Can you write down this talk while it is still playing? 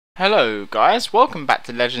Hello guys, welcome back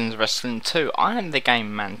to Legends Wrestling 2. I am the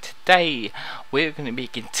Game Man. Today we're going to be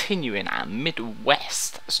continuing our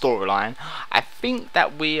Midwest storyline. I think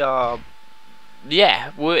that we're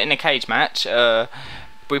in a cage match.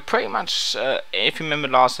 We pretty much, if you remember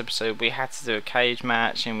last episode, we had to do a cage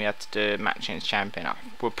match and we had to do a match against champion.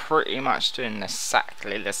 We're pretty much doing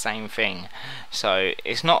exactly the same thing. So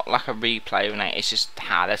it's not like a replay, it's just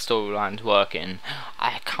how the storyline's working.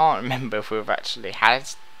 I can't remember if we've actually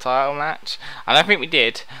had title match. I don't think we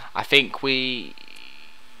did. I think we...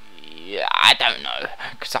 I don't know,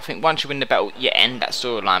 because I think once you win the belt you end that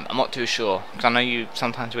storyline. I'm not too sure, because I know you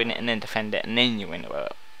sometimes win it and then defend it and then you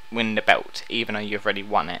win the belt even though you've already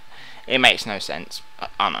won it. It makes no sense. I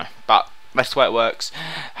don't know, but that's the way it works.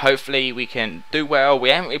 Hopefully we can do well. We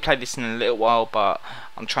haven't really played this in a little while, but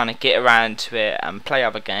I'm trying to get around to it and play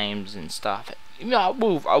other games and stuff. You know,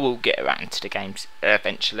 I will get around to the games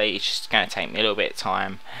eventually. It's just going to take me a little bit of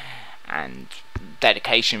time and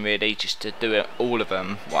dedication really, just to do it, all of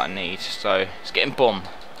them what I need. So it's getting boom.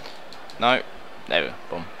 No, there we go,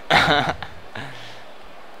 boom.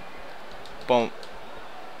 Boom,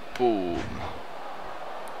 boom.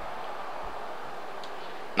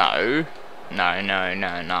 No,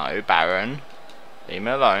 Baron, leave me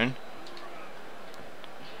alone.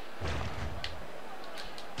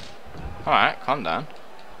 Alright, calm down.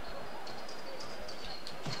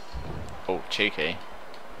 Oh, cheeky.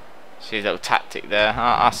 See his little tactic there.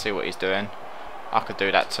 I see what he's doing. I could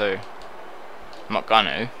do that too. I'm not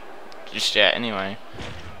gonna. Just yet, anyway.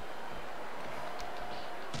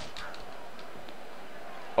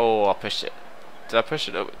 Oh, I pushed it. Did I push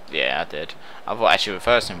it up? Yeah, I did. I thought actually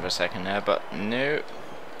reversing for a second there, but no.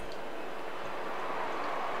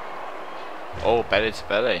 Oh, belly to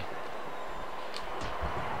belly.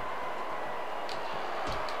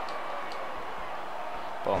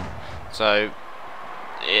 Boom. So,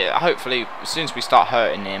 yeah, hopefully, as soon as we start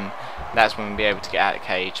hurting him, that's when we'll be able to get out of the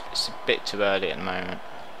cage. But it's a bit too early at the moment.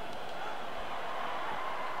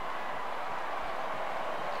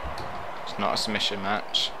 It's not a submission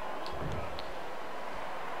match.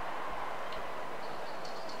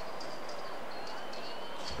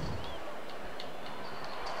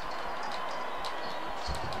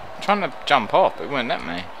 I'm trying to jump off, but it wouldn't let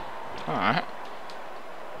me. Alright.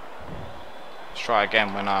 Let's try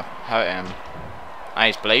again when I hurt him. Oh,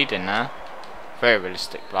 he's bleeding now. Very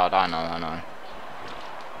realistic blood, I know.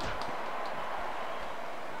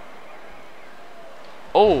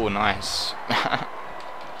 Oh, nice.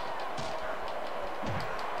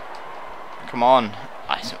 Come on.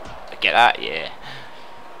 Get that, yeah.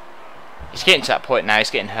 He's getting to that point now, he's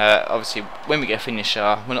getting hurt. Obviously, when we get a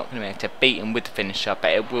finisher, we're not going to be able to beat him with the finisher,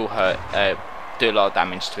 but it will hurt, do a lot of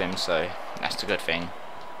damage to him, so that's the good thing.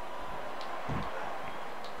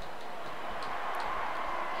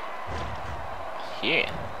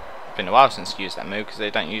 Yeah, been a while since I used that move because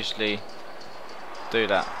they don't usually do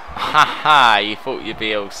that. Haha, you thought you'd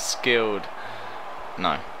be all skilled.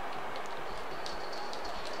 No.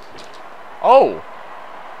 Oh!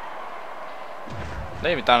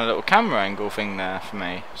 They even done a little camera angle thing there for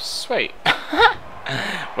me. Sweet.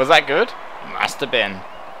 Was that good? Must have been.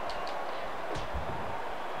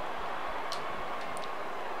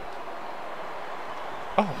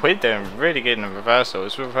 Oh, we're doing really good in the reversal.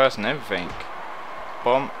 It's reversing everything.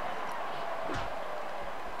 Boom.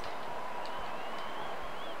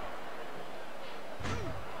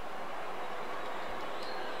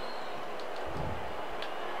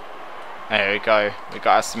 There we go. We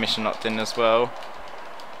got our submission locked in as well.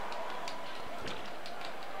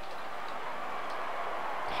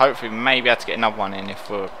 Hopefully, maybe I have to get another one in if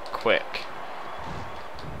we're quick.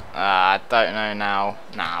 I don't know now.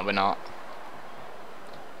 Nah, we're not.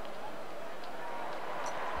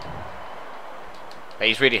 But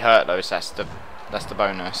he's really hurt though, so that's the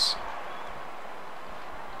bonus.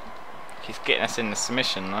 He's getting us in the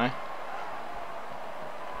submission though.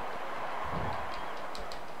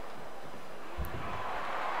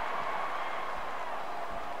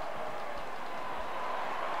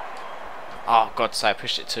 Oh, God's sake, I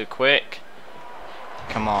pushed it too quick.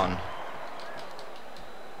 Come on.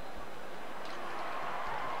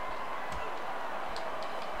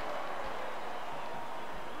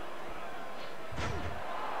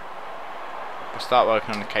 We'll start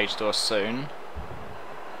working on the cage door soon.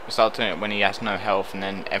 We'll start doing it when he has no health, and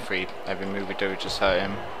then every move we do will just hurt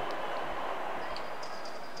him.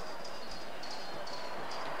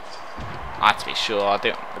 I had to be sure, I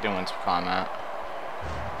didn't want to climb out.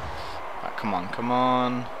 Right, come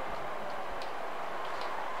on.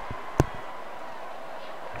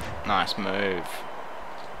 Nice move.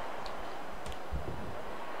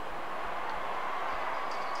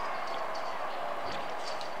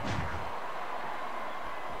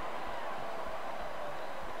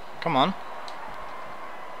 Come on.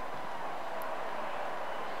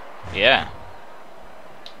 Yeah.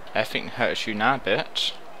 Everything hurts you now,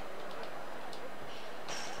 bitch.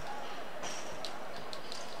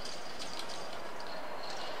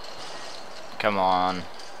 Come on.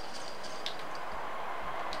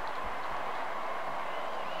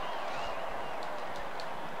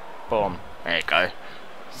 Boom. There you go.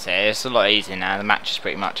 So it's a lot easier now. The match is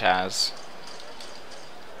pretty much ours.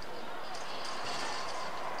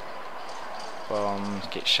 Boom.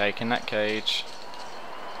 Get shaking that cage.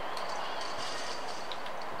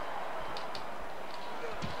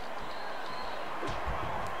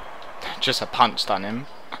 Just a punch done him.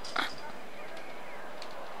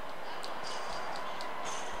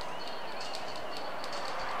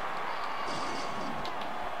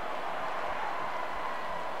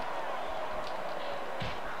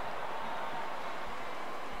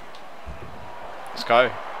 Let's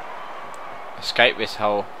go. Escape this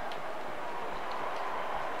hole.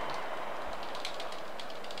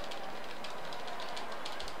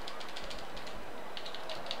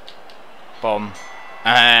 Boom.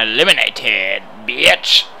 Eliminated,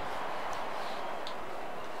 bitch.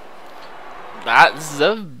 That's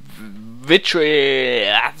the victory.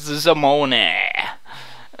 That's the money.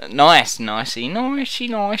 Nice, nicey, nicey,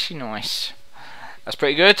 nicey, nice. That's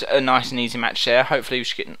pretty good. A nice and easy match there. Hopefully we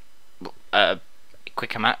should get a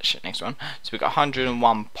quicker match next one. So we got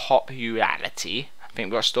 101 popularity. I think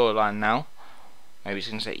we've got a storyline now. Maybe he's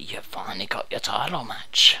gonna say you finally got your title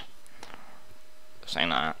match. Saying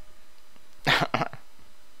that.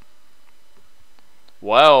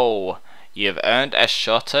 Well, you've earned a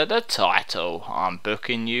shot at the title. I'm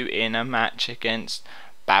booking you in a match against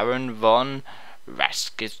Baron von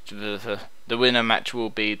Raskis. The winner match will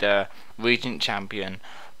be the Regent Champion,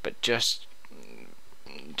 but just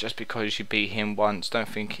because you beat him once, don't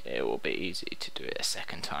think it will be easy to do it a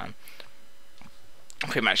second time.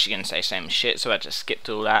 Pretty much you're going to say same shit, so I just skipped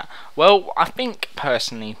all that. Well, I think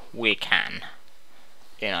personally we can,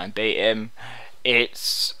 you know, beat him.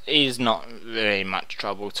 It is not very much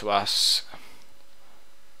trouble to us.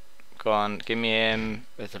 Go on, give me him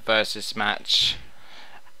with a versus match,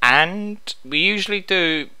 and we usually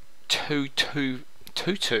do 2-2,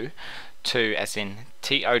 as in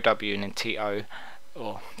TOW and then TO,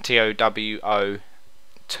 or TOWO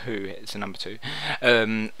 2. It's a number 2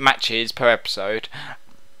 matches per episode.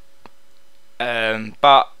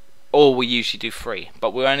 But or we usually do 3,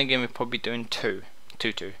 but we're only going to be probably doing 2.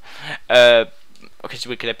 Because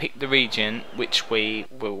we're going to pick the region which we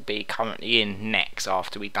will be currently in next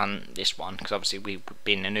after we've done this one, because obviously we've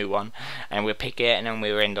been a new one, and we'll pick it and then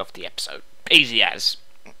we'll end off the episode. Easy as.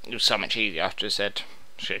 It was so much easier after I said.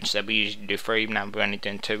 Should have said we usually do 3, now we're only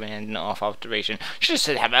doing 2 and ending off after the region. Should have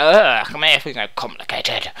said come here, everything's so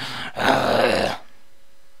complicated.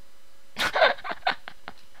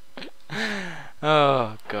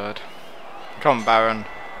 Oh god. Come on, Baron.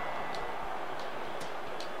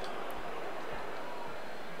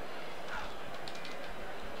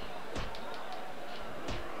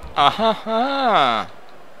 I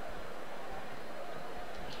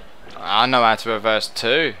know how to reverse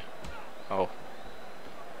too. Oh.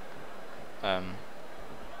 I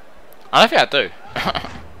don't think I do.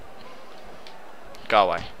 Go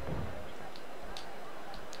away.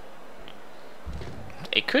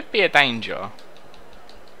 It could be a danger.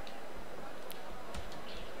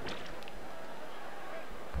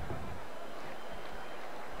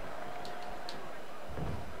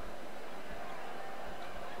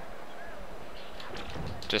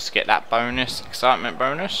 Just get that bonus, excitement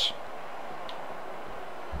bonus.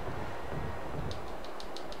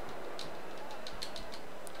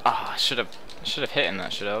 Ah, I should have hit him.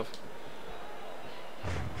 That should have.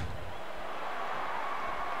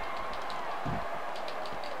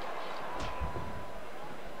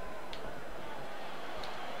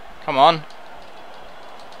 Come on.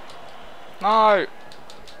 No.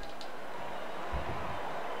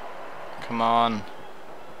 Come on.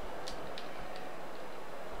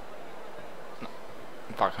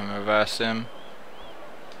 If I can reverse him.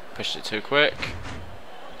 Pushed it too quick.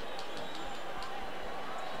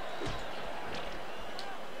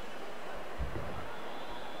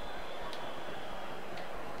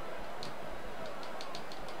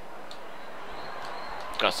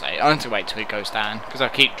 Gotta say, I need to wait till he goes down, because I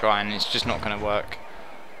keep trying, it's just not going to work.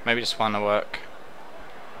 Maybe just one will work.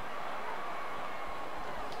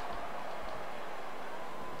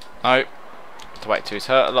 Nope. Have to wait till he's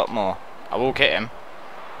hurt a lot more. I will get him.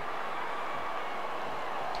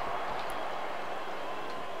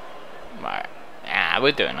 Right. Yeah,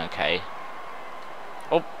 we're doing okay.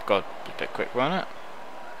 Oh god, a bit quick, wasn't it?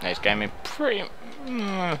 He's gave me pretty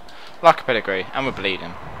like a pedigree, and we're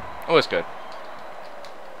bleeding. Always good.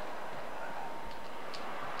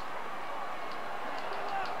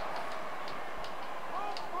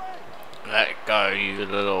 Let go, you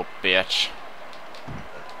little bitch.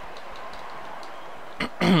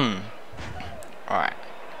 Alright.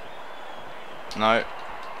 No.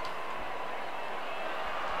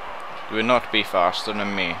 You will not be faster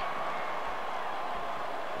than me.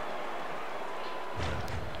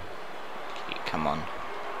 Okay, come on.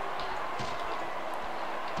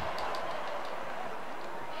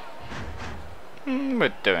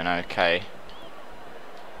 We're doing okay.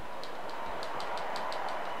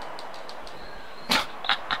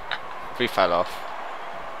 We fell off.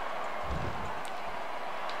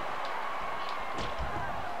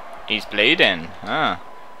 He's bleeding. Ah.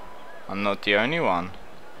 I'm not the only one.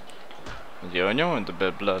 I'm the only one with a bit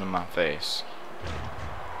of blood on my face.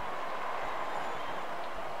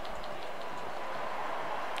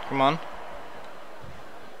 Come on.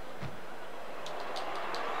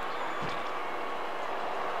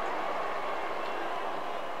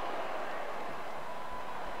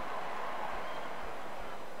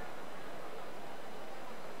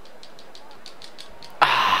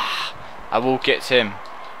 I will get him.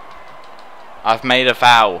 I've made a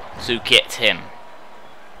vow to get him.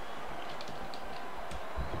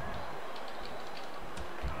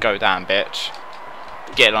 Go down, bitch.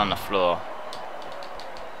 Get on the floor.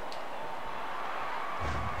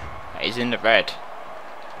 He's in the red.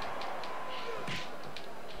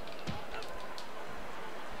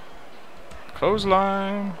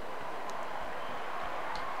 Clothesline.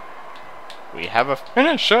 We have a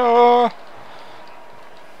finisher.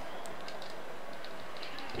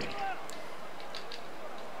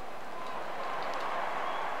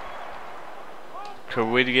 Could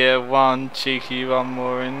we get one cheeky one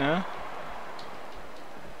more in there?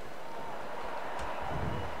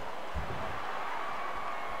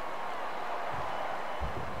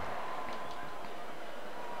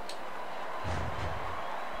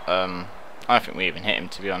 I don't think we even hit him,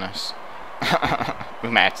 to be honest. We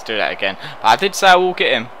may have to do that again. But I did say I will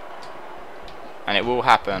get him. And it will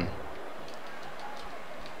happen.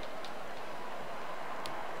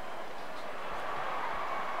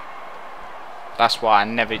 That's why I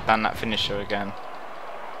never done that finisher again.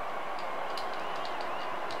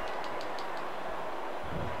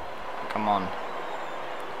 Come on.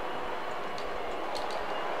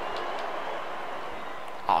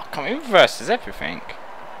 Oh, come on, he reverses everything.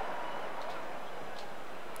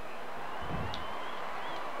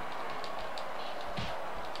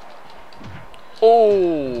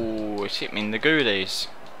 Oh, it's hit me in the goodies.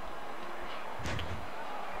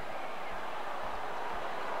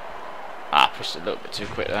 Ah, pushed it a little bit too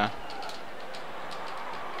quick there.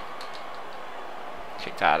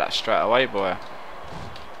 Kicked out of that straight away, boy.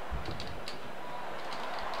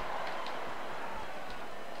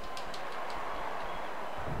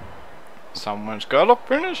 Someone's got to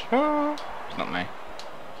finish her. It's not me.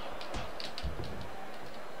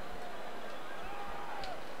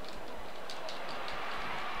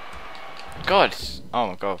 God, oh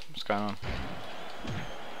my god, what's going on?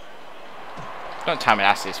 Don't tell me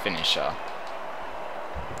that's his finisher.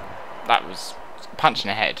 That was a punch in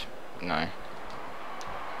the head. No.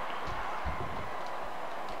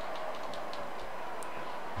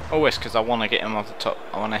 Always because I want to get him off the top.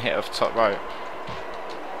 I want to hit off the top rope.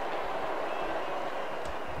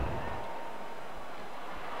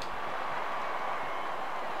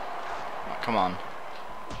 Oh, come on.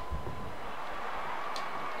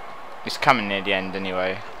 It's coming near the end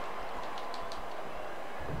anyway.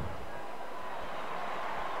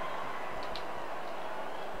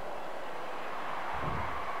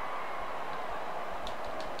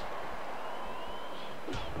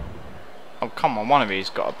 Oh, come on, one of these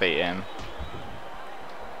got to beat him.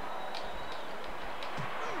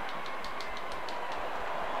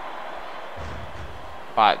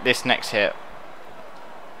 Right, this next hit.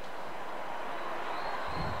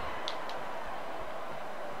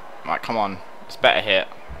 Right, come on. It's better hit.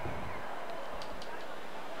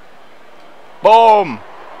 Boom!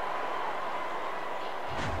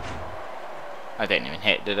 I didn't even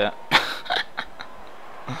hit, did it?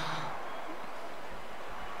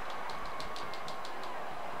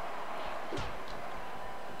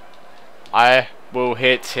 I will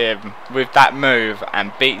hit him with that move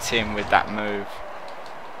and beat him with that move.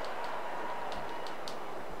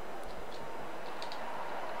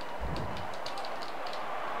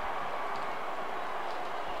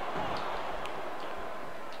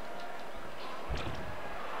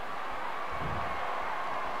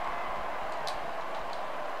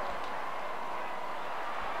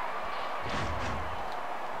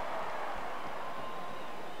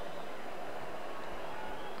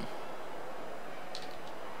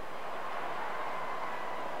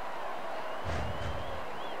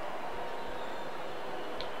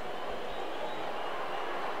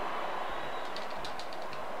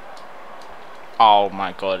 Oh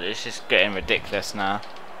my god, it's just getting ridiculous now.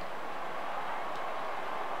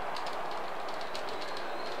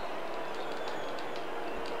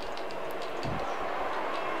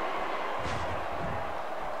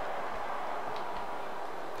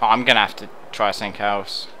 Oh, I'm gonna have to try something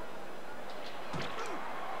else.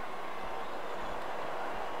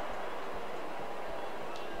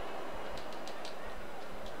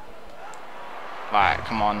 Right,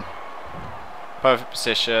 come on. Perfect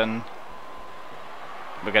position.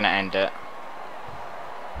 We're gonna end it.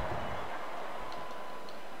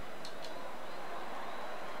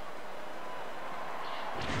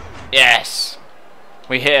 Yes!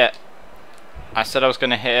 We hit it. I said I was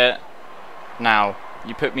gonna hit it. Now,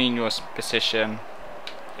 you put me in your position.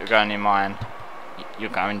 You're going in mine.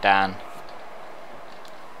 You're going down.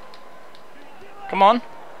 Come on.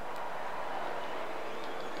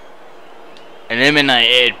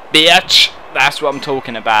 Eliminated, bitch! That's what I'm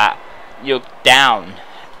talking about. You're down.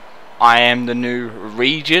 I am the new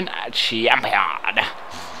region champion.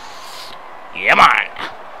 Yeah, man.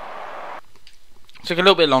 Took a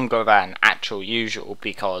little bit longer than actual usual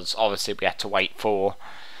because obviously we had to wait for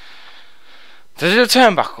the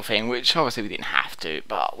turnbuckle thing, which obviously we didn't have to,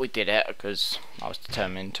 but we did it because I was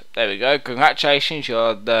determined. There we go. Congratulations,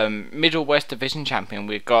 you're the Middle West Division champion.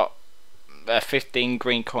 We've got 15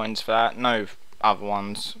 green coins for that. No other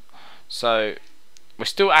ones. So we're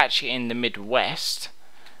still actually in the Midwest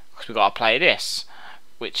because we've got to play this,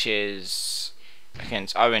 which is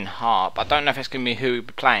against Owen Hart. But I don't know if it's going to be who we'll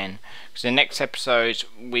be playing, because in the next episode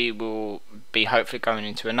we will be hopefully going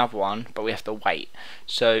into another one, but we have to wait.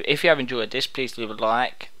 So if you have enjoyed this, please leave a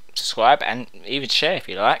like, subscribe, and even share if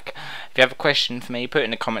you like. If you have a question for me, put it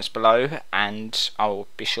in the comments below and I will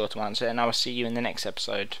be sure to answer it, and I will see you in the next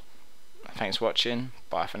episode. Thanks for watching.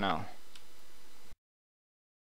 Bye for now.